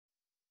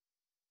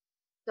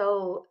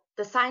So,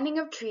 the signing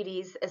of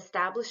treaties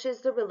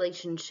establishes the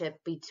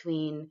relationship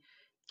between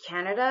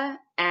Canada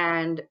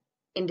and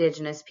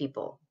Indigenous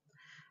people.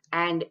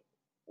 And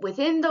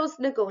within those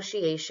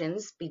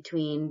negotiations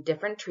between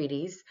different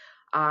treaties,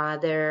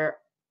 there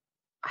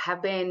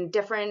have been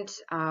different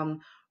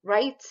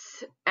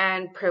rights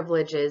and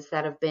privileges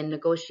that have been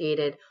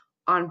negotiated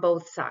on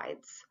both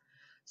sides.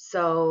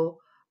 So,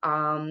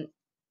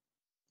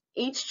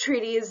 each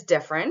treaty is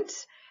different,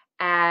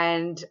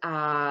 and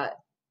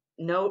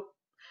no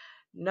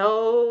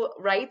no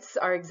rights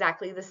are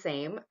exactly the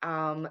same.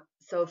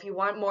 So if you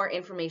want more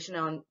information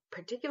on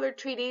particular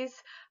treaties,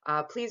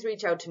 please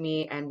reach out to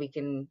me and we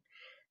can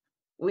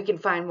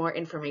find more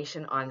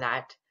information on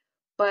that.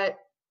 But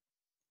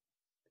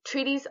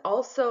treaties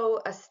also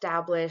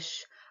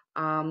establish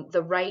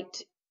the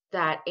right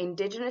that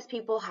Indigenous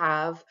people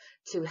have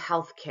to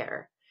health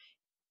care.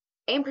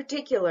 In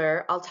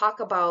particular, I'll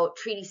talk about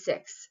Treaty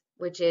 6,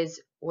 which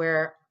is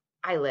where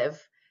I live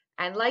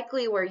and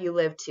likely where you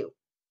live too.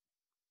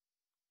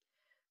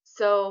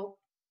 So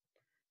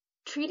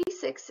Treaty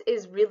 6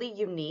 is really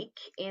unique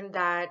in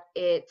that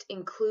it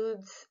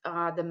includes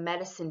the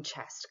medicine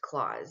chest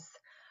clause.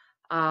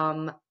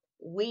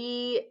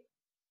 We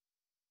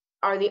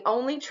are the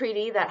only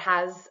treaty that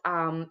has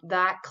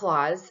that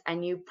clause,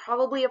 and you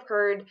probably have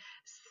heard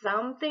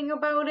something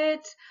about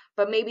it,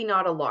 but maybe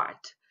not a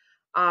lot.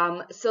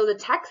 So the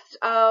text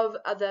of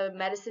the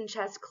medicine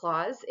chest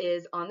clause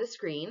is on the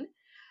screen,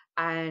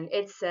 and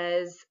it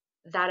says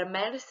that a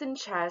medicine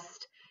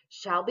chest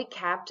shall be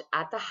kept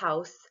at the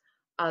house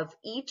of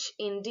each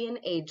Indian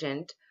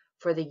agent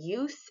for the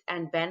use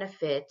and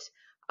benefit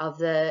of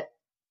the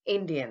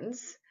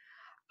Indians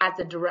at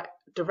the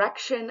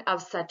direction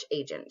of such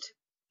agent.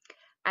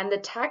 And the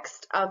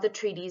text of the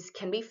treaties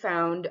can be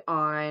found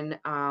on,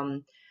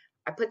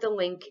 I put the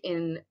link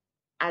in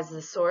as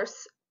the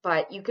source,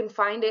 but you can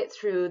find it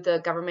through the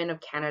Government of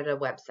Canada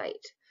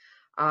website.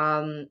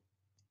 The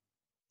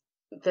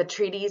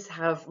treaties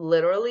have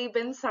literally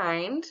been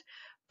signed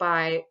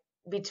by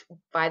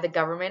the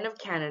Government of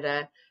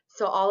Canada,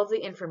 so all of the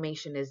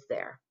information is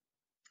there.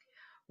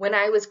 When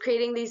I was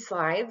creating these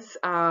slides,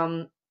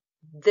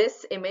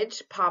 this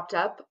image popped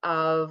up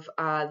of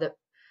the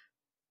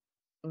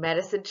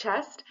medicine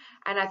chest,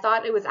 and I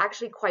thought it was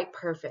actually quite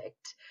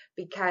perfect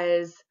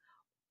because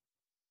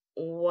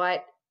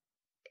what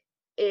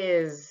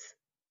is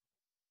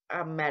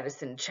a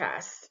medicine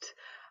chest?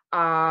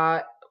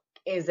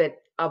 Is it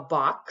a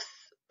box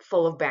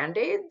full of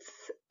band-aids,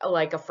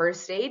 like a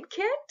first aid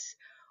kit?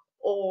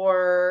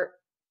 Or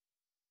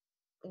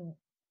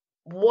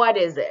what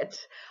is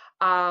it?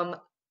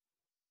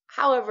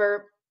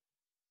 However,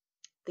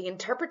 the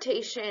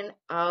interpretation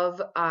of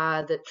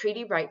the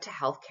treaty right to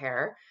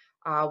healthcare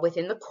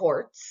within the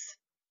courts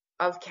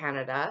of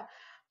Canada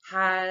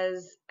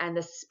and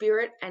the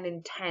spirit and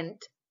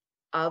intent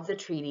of the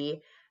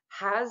treaty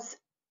has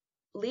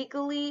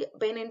legally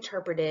been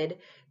interpreted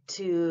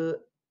to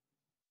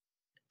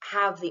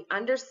have the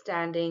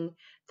understanding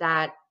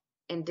that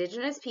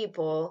Indigenous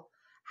people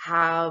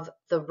have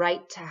the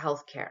right to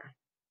healthcare.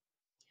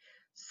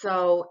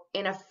 So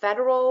in a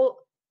federal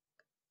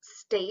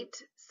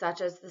state,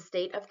 such as the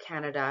state of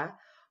Canada,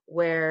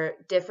 where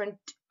different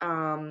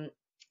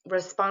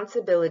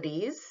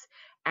responsibilities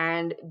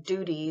and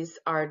duties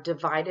are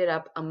divided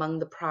up among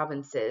the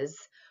provinces,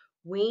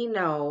 we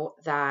know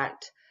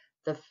that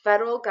the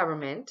federal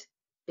government,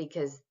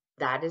 because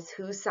that is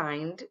who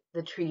signed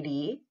the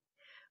treaty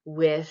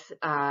with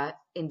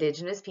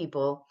Indigenous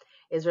people,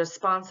 is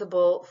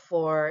responsible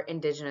for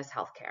Indigenous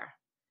healthcare.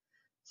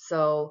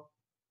 So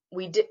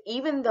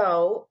even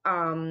though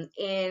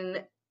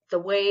in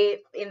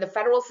the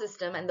federal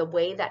system and the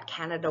way that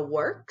Canada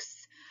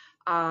works,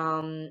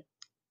 the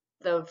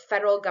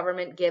federal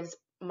government gives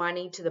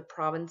money to the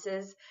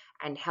provinces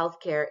and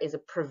healthcare is a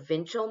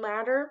provincial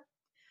matter.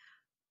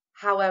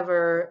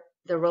 However,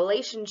 the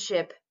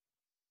relationship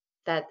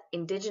that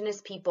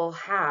Indigenous people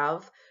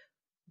have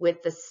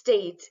with the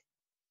state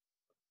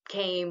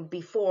came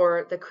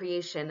before the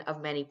creation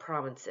of many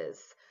provinces.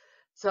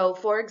 So,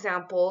 for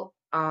example,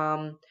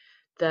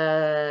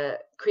 the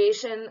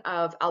creation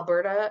of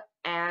Alberta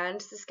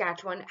and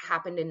Saskatchewan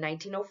happened in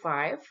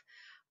 1905,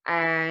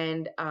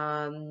 and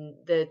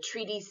the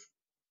Treaty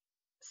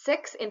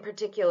 6 in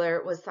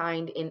particular was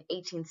signed in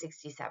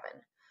 1867.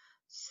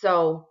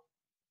 So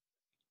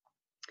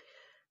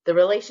the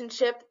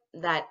relationship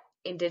that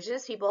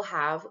Indigenous people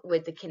have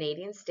with the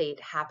Canadian state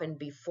happened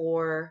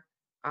before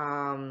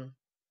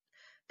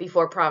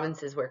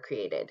provinces were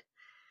created.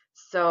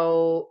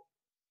 So,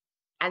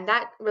 and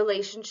that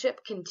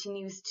relationship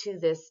continues to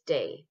this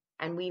day.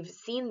 And we've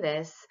seen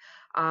this,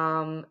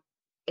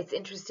 it's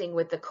interesting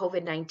with the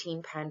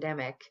COVID-19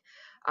 pandemic.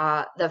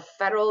 The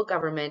federal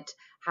government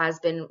has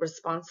been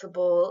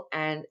responsible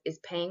and is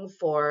paying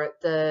for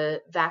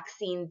the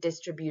vaccine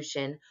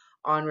distribution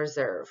on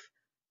reserve,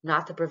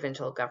 not the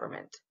provincial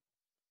government.